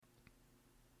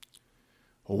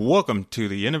Welcome to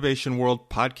the Innovation World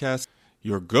Podcast,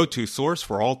 your go-to source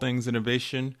for all things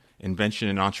innovation, invention,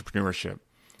 and entrepreneurship.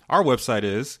 Our website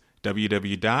is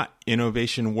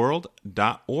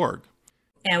www.innovationworld.org.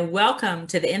 And welcome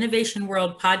to the Innovation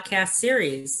World Podcast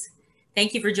series.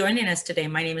 Thank you for joining us today.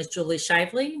 My name is Julie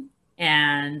Shively,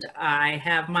 and I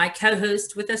have my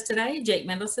co-host with us today, Jake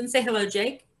Mendelson. Say hello,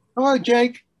 Jake. Hello,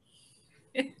 Jake.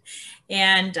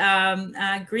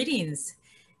 And greetings.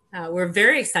 We're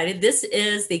very excited. This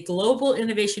is the Global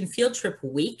Innovation Field Trip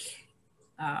Week.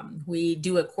 We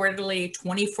do a quarterly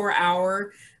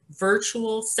 24-hour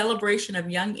virtual celebration of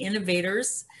young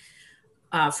innovators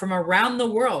from around the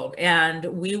world. And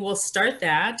we will start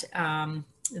that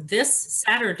this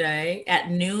Saturday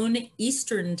at noon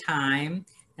Eastern time.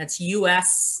 That's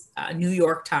US New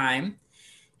York time.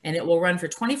 And it will run for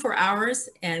 24 hours.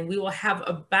 And we will have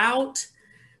about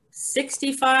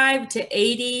 65 to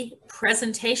 80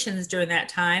 presentations during that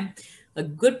time. A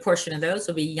good portion of those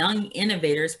will be young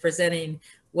innovators presenting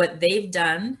what they've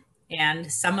done.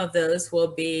 And some of those will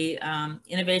be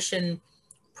innovation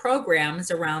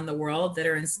programs around the world that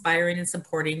are inspiring and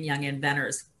supporting young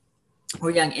inventors,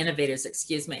 or young innovators,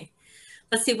 excuse me.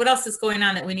 Let's see what else is going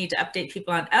on that we need to update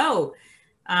people on.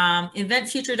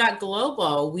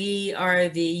 InventFuture.global. We are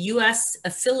the US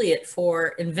affiliate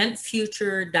for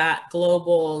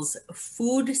InventFuture.global's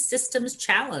Food Systems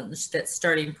Challenge that's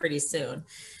starting pretty soon.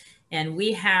 And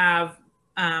we have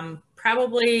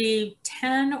probably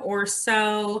 10 or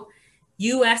so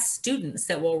US students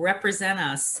that will represent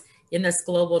us in this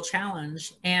global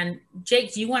challenge. And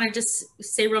Jake, do you want to just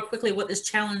say real quickly what this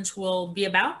challenge will be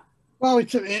about? Well,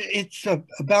 it's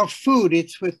about food.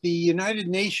 It's with the United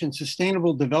Nations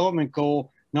Sustainable Development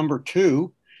Goal number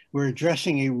 2. We're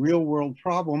addressing a real world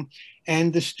problem.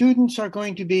 And the students are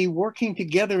going to be working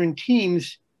together in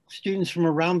teams. Students from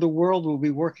around the world will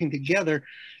be working together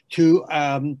to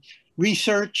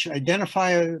research,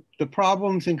 identify the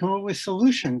problems, and come up with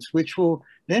solutions, which will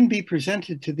then be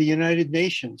presented to the United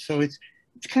Nations. So it's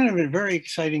kind of a very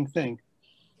exciting thing.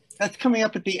 That's coming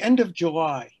up at the end of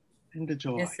July.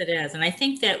 Yes, it is. And I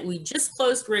think that we just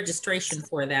closed registration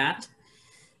for that.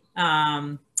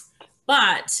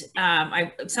 But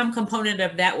some component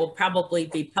of that will probably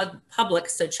be public.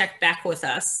 So check back with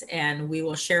us and we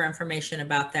will share information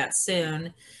about that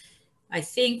soon. I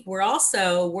think we're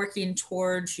also working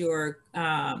towards your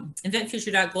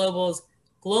InventFuture.global's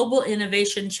Global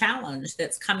Innovation Challenge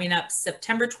that's coming up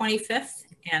September 25th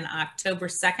and October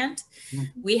 2nd.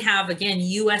 Mm-hmm. We have, again,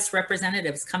 US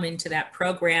representatives coming to that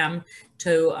program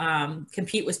to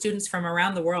compete with students from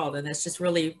around the world. And that's just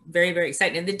really very, very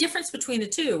exciting. And the difference between the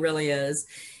two really is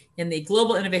in the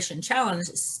Global Innovation Challenge,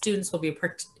 students will be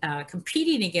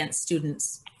competing against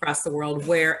students across the world,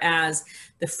 whereas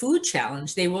the Food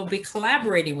Challenge, they will be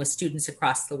collaborating with students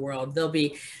across the world. They'll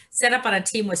be set up on a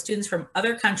team with students from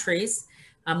other countries,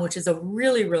 which is a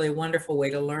really, really wonderful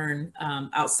way to learn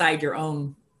outside your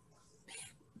own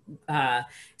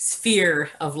sphere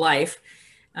of life.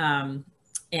 We're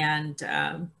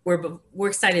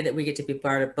excited that we get to be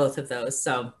part of both of those.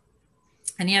 So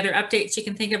any other updates you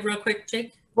can think of real quick,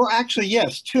 Jake? Well, actually,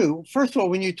 yes, two. First of all,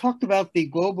 when you talked about the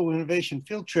Global Innovation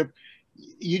Field Trip,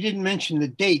 you didn't mention the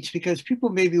dates because people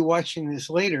may be watching this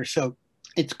later. So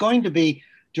it's going to be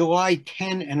July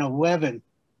 10 and 11,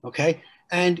 okay?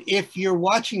 And if you're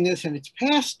watching this and it's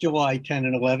past July 10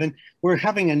 and 11, we're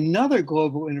having another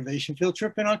Global Innovation Field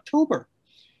Trip in October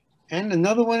and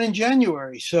another one in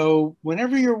January. So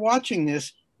whenever you're watching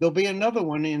this, there'll be another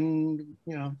one in,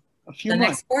 a few months.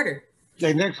 Next quarter.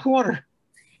 The next quarter.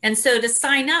 And so to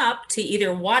sign up to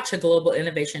either watch a Global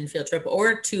Innovation Field Trip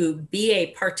or to be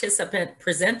a participant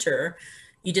presenter,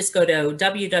 you just go to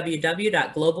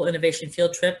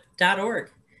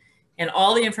www.globalinnovationfieldtrip.org. And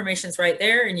all the information is right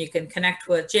there, and you can connect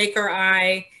with Jake or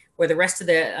I or the rest of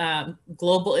the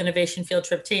Global Innovation Field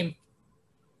Trip team.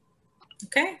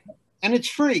 Okay. And it's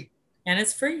free. And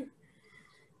it's free.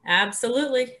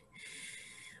 Absolutely.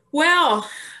 Well,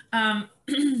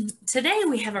 today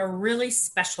we have a really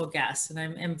special guest, and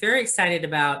I'm very excited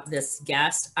about this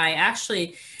guest. I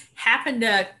actually happened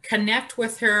to connect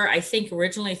with her, I think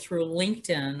originally through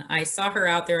LinkedIn. I saw her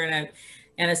out there, and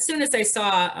as soon as I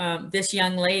saw this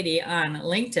young lady on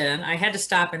LinkedIn, I had to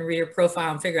stop and read her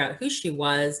profile and figure out who she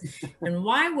was and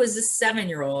why was this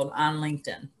 7-year-old on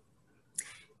LinkedIn,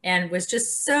 and was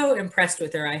just so impressed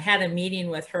with her. I had a meeting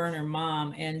with her and her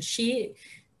mom, and she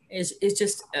is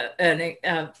just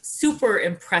a super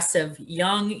impressive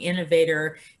young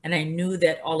innovator. And I knew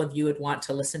that all of you would want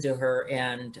to listen to her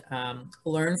and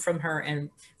learn from her and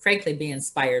frankly be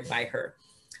inspired by her.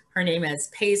 Her name is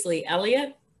Paisley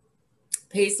Elliott.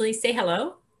 Paisley, say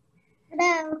hello.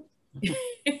 Hello.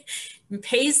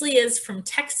 Paisley is from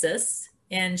Texas,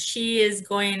 and she is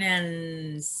going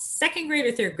in second grade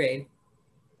or third grade?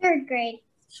 Third grade.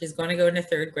 She's going to go into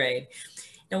third grade.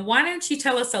 And why don't you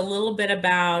tell us a little bit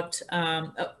about,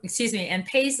 and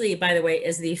Paisley, by the way,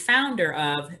 is the founder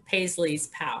of Paisley's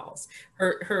Pals.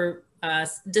 Her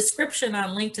description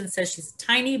on LinkedIn says she's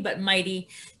tiny but mighty,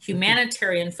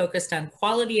 humanitarian focused on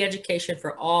quality education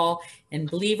for all, and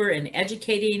believer in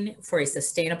educating for a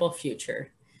sustainable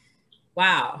future.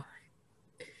 Wow.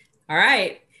 All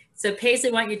right. So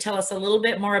Paisley, why don't you tell us a little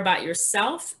bit more about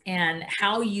yourself and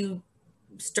how you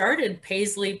started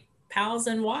Paisley Pals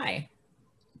and why?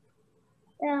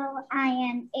 So I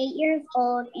am 8 years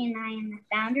old and I am the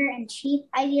founder and chief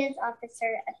ideas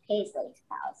officer of Paisley's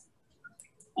Pals,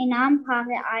 a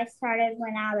nonprofit I started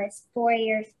when I was 4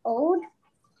 years old.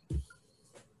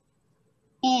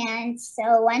 And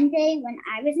so one day when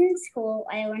I was in school,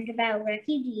 I learned about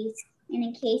refugees. And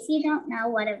in case you don't know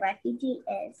what a refugee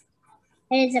is,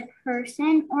 it is a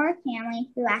person or a family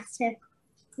who has to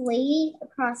flee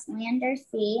across land or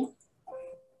sea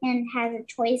and has a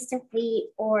choice to flee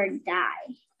or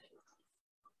die.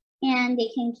 And they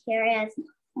can carry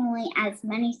only as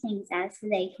many things as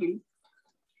they can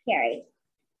carry.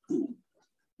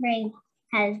 Bring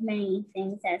as many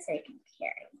things as they can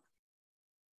carry.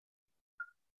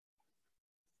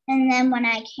 And then when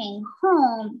I came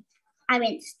home, I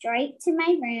went straight to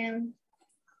my room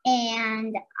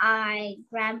and I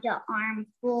grabbed an arm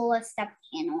full of stuffed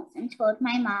animals and told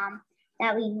my mom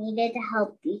that we needed to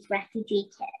help these refugee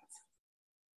kids.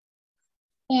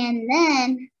 And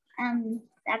then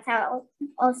that's how it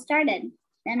all started.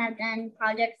 Then I've done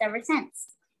projects ever since.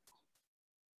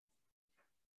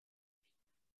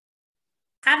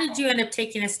 How did you end up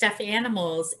taking the stuffed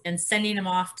animals and sending them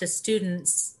off to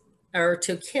students or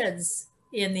to kids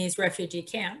in these refugee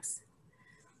camps?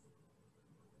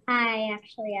 I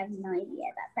actually have no idea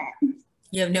about that.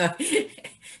 You have no,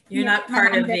 you're not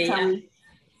part of the.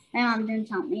 My mom didn't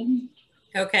tell me.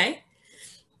 Okay.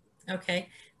 Okay.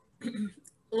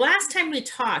 Last time we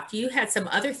talked, you had some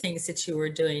other things that you were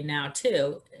doing now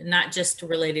too, not just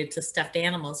related to stuffed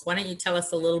animals. Why don't you tell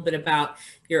us a little bit about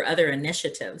your other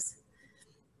initiatives?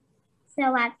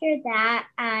 So after that,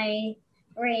 I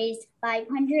raised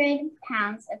 500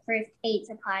 pounds of first aid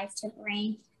supplies to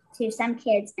bring to some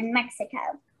kids in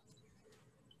Mexico.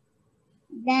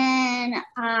 Then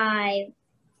I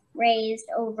raised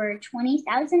over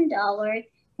 $20,000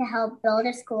 to help build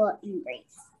a school in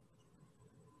Greece.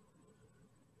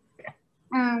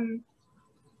 And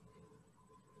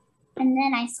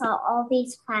then I saw all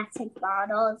these plastic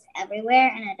bottles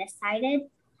everywhere and I decided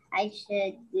I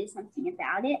should do something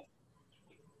about it.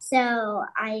 So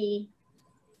I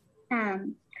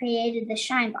created the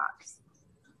Shine Box.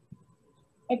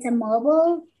 It's a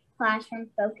mobile classroom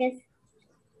focused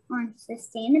on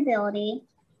sustainability,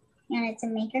 and it's a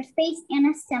makerspace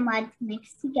and a STEM lab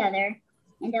mixed together,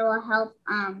 and it will help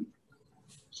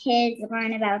kids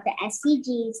learn about the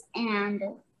SDGs and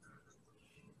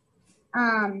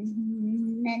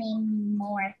many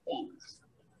more things.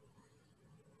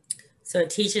 So it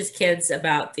teaches kids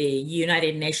about the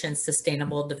United Nations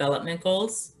Sustainable Development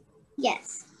Goals?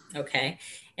 Yes. Okay.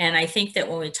 And I think that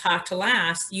when we talked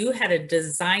last, you had a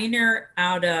designer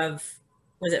out of,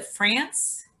 was it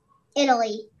France?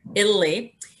 Italy.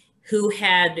 Italy, who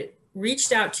had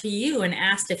reached out to you and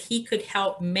asked if he could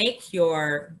help make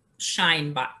your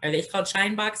shine box. Are they called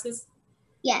shine boxes?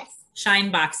 Yes.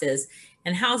 Shine boxes.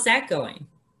 And how's that going?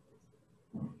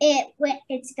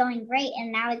 It's going great,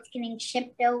 and now it's getting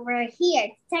shipped over here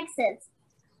to Texas.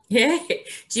 Yeah.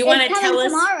 Do you want to tell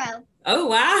us tomorrow? Oh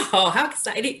wow! How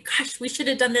exciting! Gosh, we should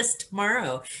have done this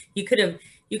tomorrow. You could have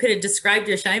described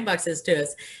your shine boxes to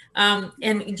us.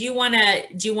 And do you want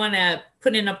to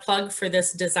put in a plug for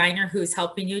this designer who's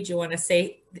helping you? Do you want to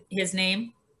say his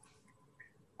name?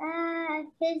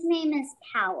 His name is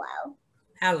Paolo.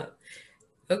 Paolo.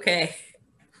 Okay.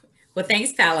 Well,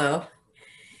 thanks, Paolo.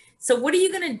 So what are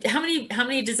you going to, how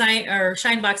many design or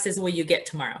shine boxes will you get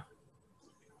tomorrow?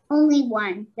 Only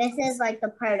one. This is like the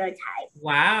prototype.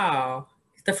 Wow.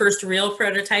 The first real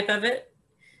prototype of it?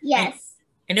 Yes.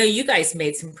 I know you guys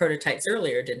made some prototypes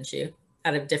earlier, didn't you?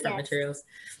 Out of different materials.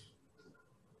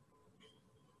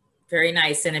 Very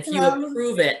nice. And if you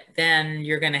approve it, then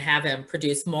you're going to have him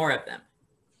produce more of them.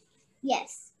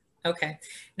 Yes. Okay.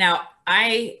 Now,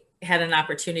 I had an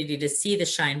opportunity to see the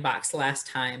shine box last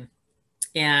time.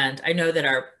 And I know that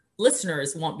our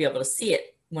listeners won't be able to see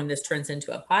it when this turns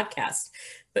into a podcast,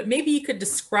 but maybe you could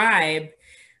describe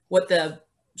what the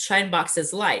shine box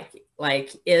is like.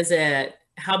 Like,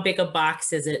 how big a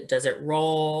box is it? Does it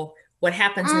roll? What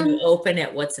happens when you open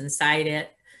it? What's inside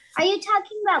it? Are you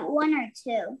talking about one or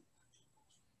two?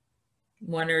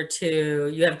 One or two.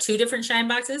 You have two different shine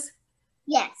boxes?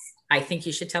 Yes. I think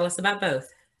you should tell us about both.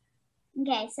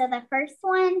 Okay, so the first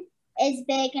one is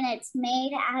big and it's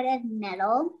made out of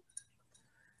metal.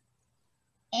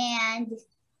 And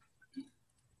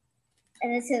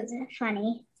this is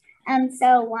funny.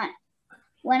 So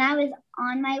when I was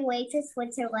on my way to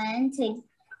Switzerland to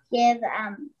give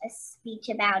a speech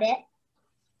about it,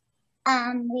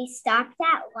 we stopped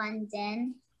at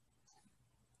London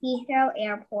Heathrow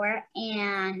Airport,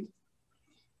 and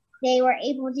they were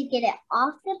able to get it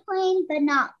off the plane, but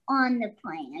not on the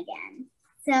plane again.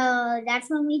 So that's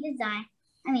when we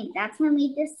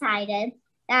decided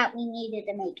that we needed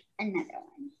to make another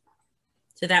one.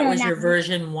 So that was your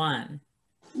version 1.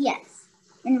 Yes.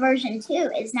 And version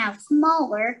 2 is now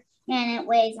smaller, and it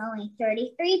weighs only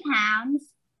 33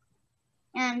 pounds.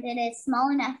 And it is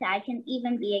small enough that it can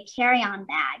even be a carry-on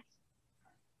bag.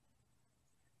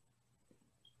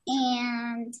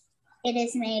 And it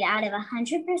is made out of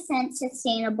 100%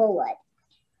 sustainable wood.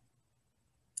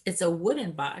 It's a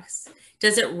wooden box.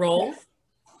 Does it roll?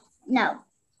 No.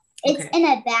 It's in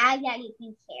a bag that you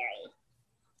can carry.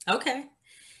 Okay.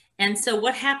 And so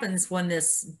what happens when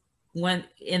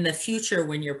in the future,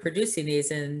 when you're producing these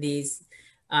and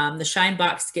the shine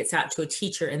box gets out to a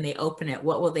teacher and they open it,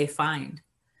 what will they find?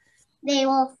 They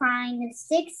will find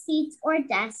 6 seats or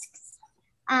desks,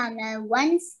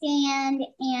 one stand,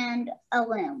 and a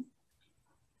loom.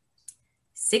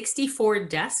 64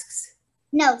 desks?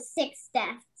 No, 6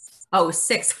 desks. Oh,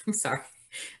 6. I'm sorry.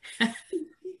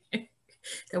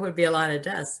 That would be a lot of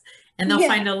desks. And they'll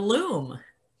find a loom.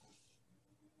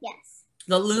 Yes.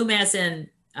 The loom as in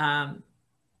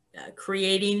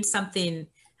creating something,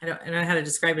 I don't know how to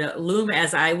describe it. A loom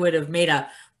as I would have made a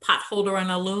pot holder on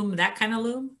a loom, that kind of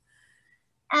loom?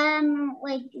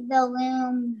 Like the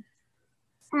loom,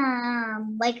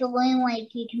 like a loom, like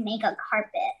you can make a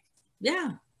carpet.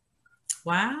 Yeah.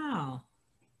 Wow.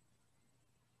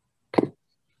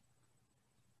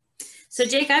 So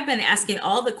Jake, I've been asking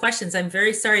all the questions. I'm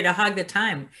very sorry to hog the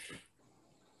time.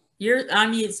 You're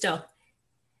on mute still.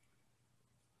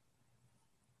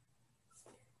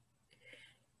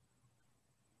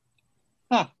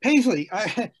 Paisley,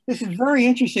 this is very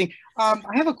interesting. I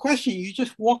have a question. You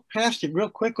just walked past it real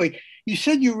quickly. You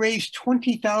said you raised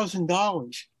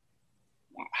 $20,000.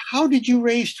 Yes. How did you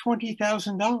raise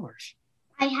 $20,000?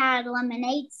 I had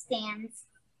lemonade stands.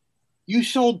 You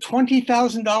sold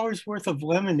 $20,000 worth of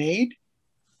lemonade?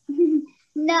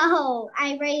 No,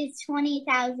 I raised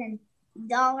 $20,000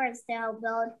 to help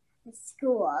build the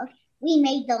school. We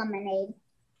made the lemonade.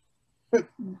 But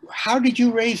how did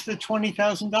you raise the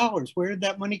 $20,000? Where did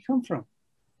that money come from?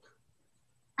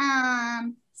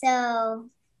 So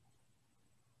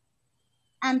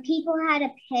people had to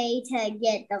pay to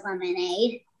get the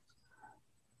lemonade.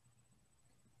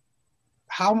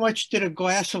 How much did a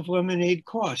glass of lemonade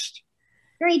cost?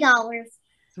 $3.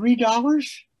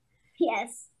 $3?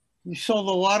 Yes. You sold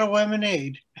a lot of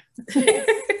lemonade.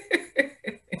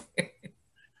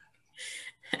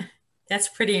 That's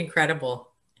pretty incredible.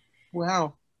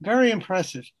 Wow, very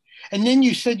impressive. And then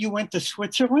you said you went to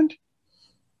Switzerland?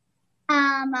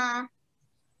 I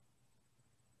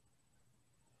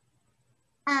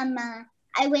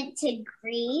went to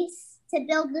Greece to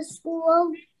build the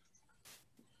school.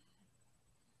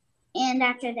 And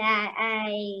after that,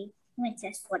 I went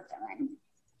to Switzerland.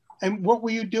 And what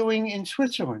were you doing in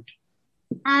Switzerland?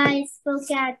 I spoke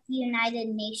at the United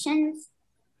Nations,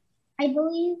 I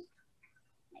believe.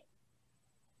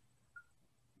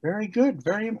 Very good.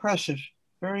 Very impressive.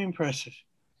 Very impressive.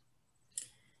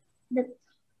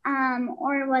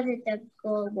 Or was it the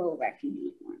Global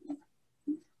Refugee Forum?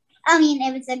 I mean,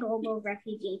 it was the Global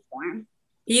Refugee Forum.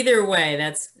 Either way,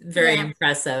 that's very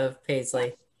impressive,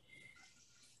 Paisley.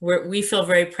 We feel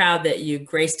very proud that you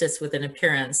graced us with an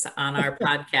appearance on our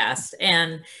podcast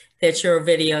and that your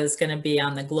video is going to be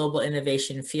on the Global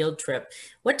Innovation Field Trip.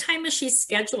 What time is she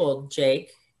scheduled,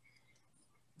 Jake?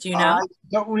 Do you know? I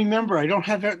don't remember. I don't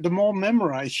have them all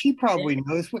memorized. She probably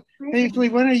knows. Paisley,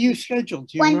 when are you scheduled?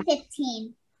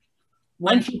 1:15.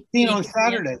 1:15 on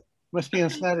Saturday. Must be on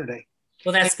Saturday.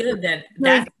 Well, that's good.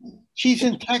 Then she's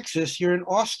in Texas. You're in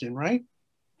Austin, right?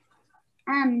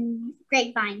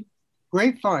 Grapevine.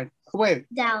 Grapevine. Wait.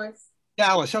 Dallas.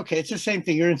 Dallas. Okay, it's the same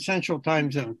thing. You're in Central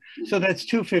Time Zone, so that's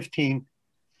 2:15.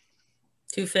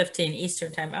 2:15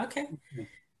 Eastern Time. Okay,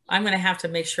 I'm going to have to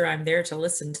make sure I'm there to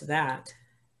listen to that.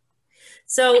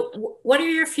 So, what are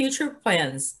your future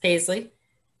plans, Paisley?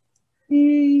 Are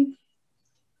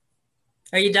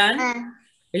you done?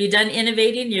 Are you done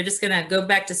innovating? You're just going to go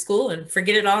back to school and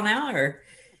forget it all now, or?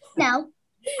 No.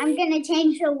 I'm gonna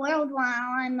change the world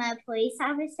while I'm a police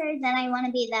officer. Then I want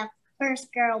to be the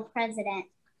first girl president.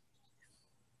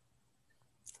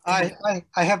 I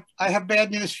have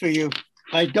bad news for you.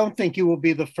 I don't think you will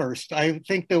be the first. I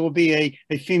think there will be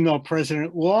a female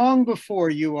president long before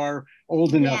you are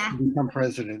old enough to become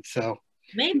president. So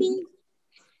Maybe.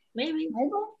 Maybe.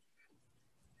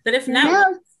 But if Who not,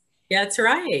 knows? that's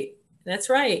right. That's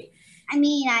right. I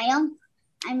mean, I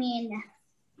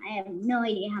have no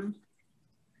idea how.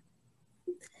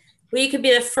 Well, you could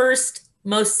be the first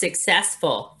most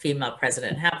successful female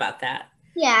president. How about that?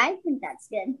 Yeah, I think that's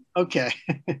good. okay.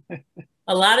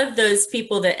 A lot of those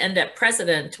people that end up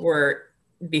president were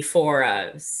before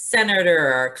a senator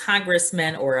or a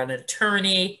congressman or an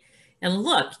attorney. And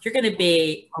look, you're going to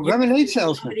be A lemonade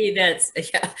salesman. somebody that's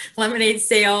lemonade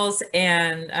sales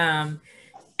and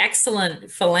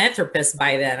excellent philanthropist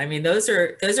by then. I mean, those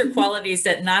are qualities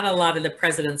that not a lot of the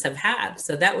presidents have had.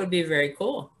 So that would be very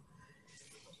cool.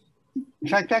 In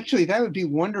fact, actually, that would be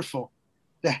wonderful.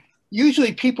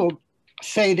 Usually people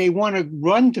say they want to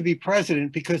run to be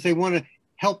president because they want to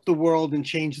help the world and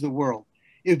change the world.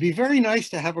 It would be very nice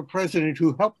to have a president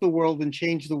who helped the world and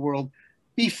changed the world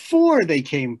before they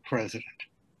came president.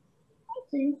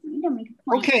 You don't make a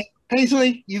point. Okay,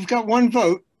 Paisley, you've got one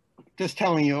vote. Just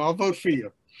telling you, I'll vote for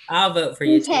you. I'll vote for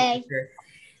you. Okay. Too,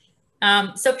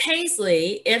 so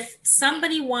Paisley, if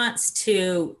somebody wants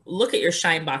to look at your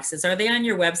shine boxes, are they on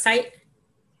your website?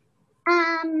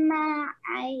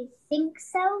 I think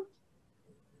so.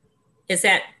 Is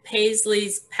that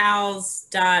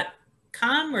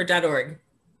paisleys.pals.com or .org?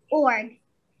 Org.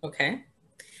 Okay.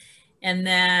 And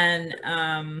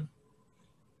then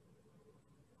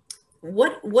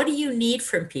what do you need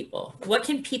from people? What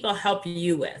can people help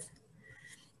you with?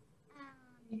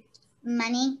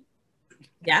 Money.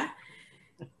 Yeah.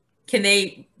 Can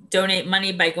they donate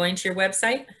money by going to your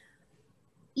website?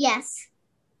 Yes.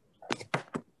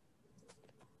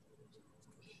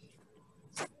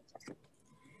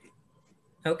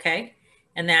 Okay.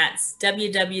 And that's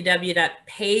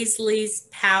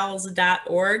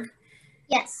www.paisleys.pals.org.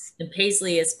 Yes. And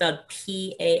Paisley is spelled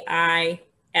Paisleey.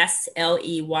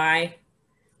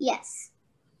 Yes.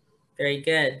 Very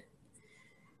good.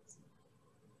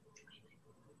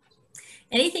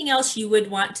 Anything else you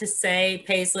would want to say,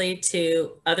 Paisley,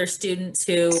 to other students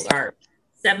who are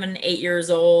 7, 8 years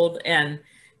old and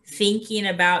thinking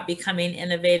about becoming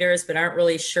innovators, but aren't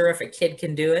really sure if a kid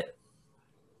can do it?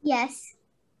 Yes.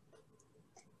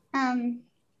 Even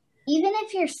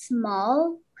if you're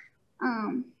small,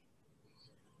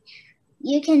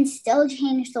 you can still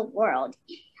change the world.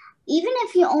 Even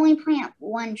if you only plant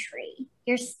one tree,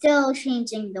 you're still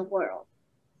changing the world.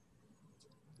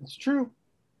 It's true.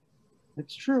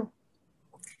 It's true.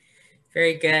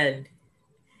 Very good.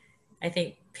 I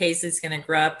think Paisley's going to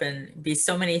grow up and be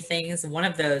so many things. One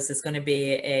of those is going to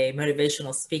be a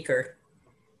motivational speaker.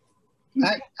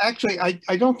 Actually,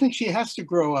 I don't think she has to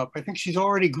grow up. I think she's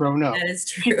already grown up. That is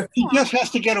true. She just has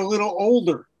to get a little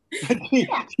older.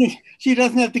 She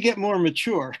doesn't have to get more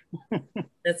mature.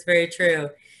 That's very true.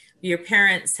 Your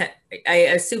parents, I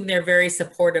assume they're very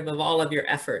supportive of all of your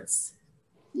efforts.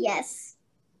 Yes.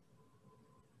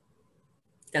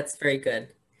 That's very good.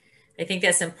 I think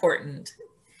that's important.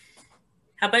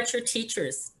 How about your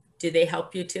teachers? Do they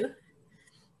help you too?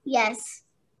 Yes.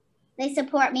 They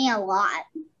support me a lot.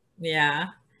 Yeah.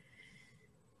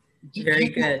 Very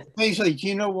good. Paisley, do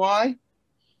you know why?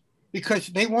 Because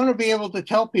they want to be able to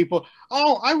tell people,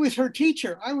 oh, I was her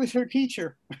teacher. I was her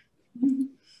teacher.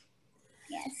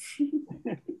 Yes.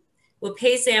 Well,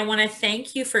 Paisley, I want to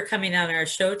thank you for coming on our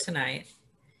show tonight.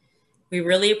 We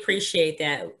really appreciate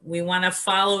that. We want to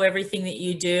follow everything that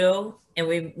you do, and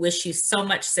we wish you so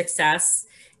much success.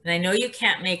 And I know you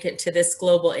can't make it to this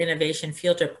Global Innovation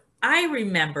Field Trip. I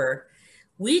remember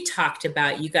we talked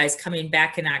about you guys coming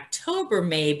back in October,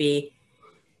 maybe,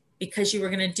 because you were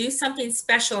going to do something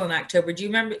special in October. Do you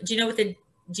remember? Do you know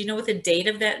what the date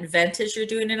of that event is you're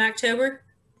doing in October?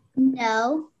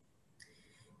 No.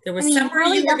 There was somewhere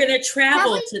you were going to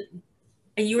travel to,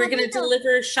 and you were going to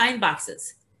deliver shine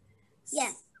boxes.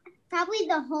 Yes, probably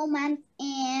the whole month,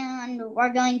 and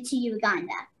we're going to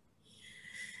Uganda.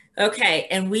 Okay,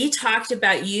 and we talked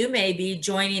about you maybe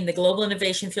joining the Global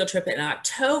Innovation Field Trip in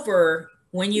October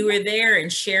when you were there and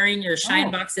sharing your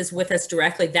shine boxes with us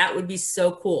directly. That would be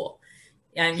so cool.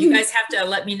 And you guys have to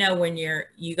let me know when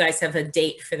you guys have a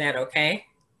date for that, okay?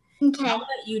 Okay. I'll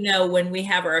let you know when we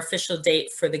have our official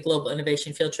date for the Global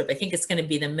Innovation Field Trip. I think it's going to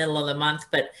be the middle of the month,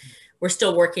 but we're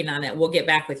still working on it. We'll get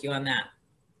back with you on that.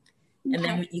 Okay. And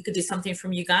then you could do something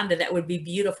from Uganda. That would be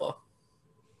beautiful.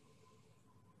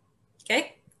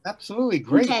 Okay? Absolutely.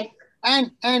 Great. Okay.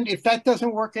 And if that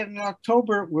doesn't work in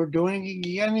October, we're doing it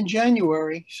again in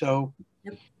January. So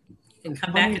you can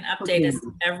come back and update us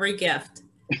every gift.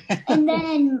 And then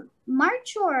in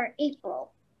March or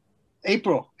April?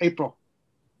 April.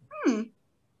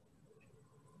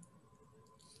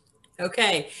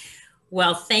 Okay.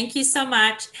 Well, thank you so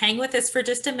much. Hang with us for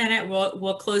just a minute.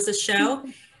 We'll close the show.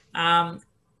 Thank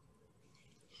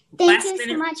you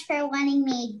so much for letting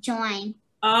me join.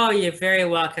 Oh, you're very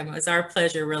welcome. It was our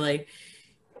pleasure, really.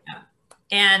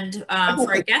 And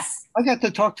for our guests, I got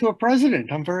to talk to a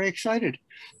president. I'm very excited.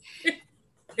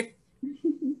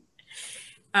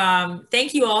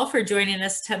 Thank you all for joining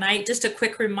us tonight. Just a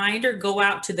quick reminder, go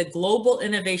out to the Global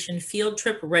Innovation Field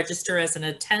Trip, register as an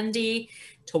attendee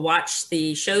to watch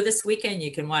the show this weekend.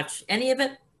 You can watch any of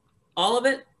it, all of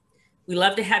it. We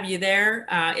love to have you there.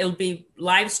 It'll be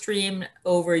live streamed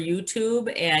over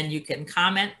YouTube, and you can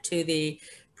comment to the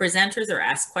presenters or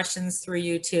ask questions through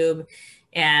YouTube.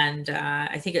 And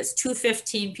I think it's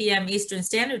 2:15 p.m. Eastern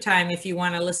Standard Time if you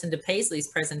want to listen to Paisley's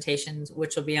presentations,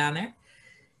 which will be on there.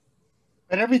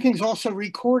 But everything's also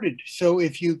recorded. So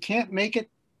if you can't make it,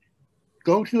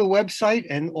 go to the website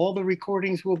and all the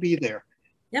recordings will be there.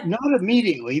 Yep. Not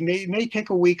immediately. It may take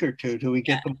a week or two till we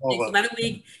get them all up. About a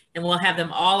week, and we'll have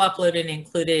them all uploaded,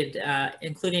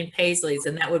 including Paisley's,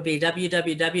 and that would be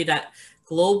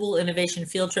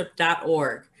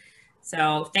www.globalinnovationfieldtrip.org.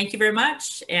 So thank you very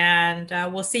much, and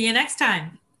we'll see you next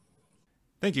time.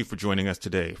 Thank you for joining us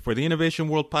today for the Innovation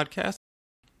World podcast.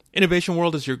 Innovation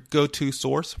World is your go-to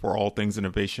source for all things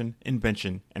innovation,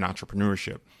 invention, and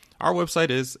entrepreneurship. Our website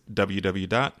is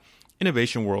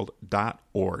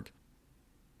www.innovationworld.org.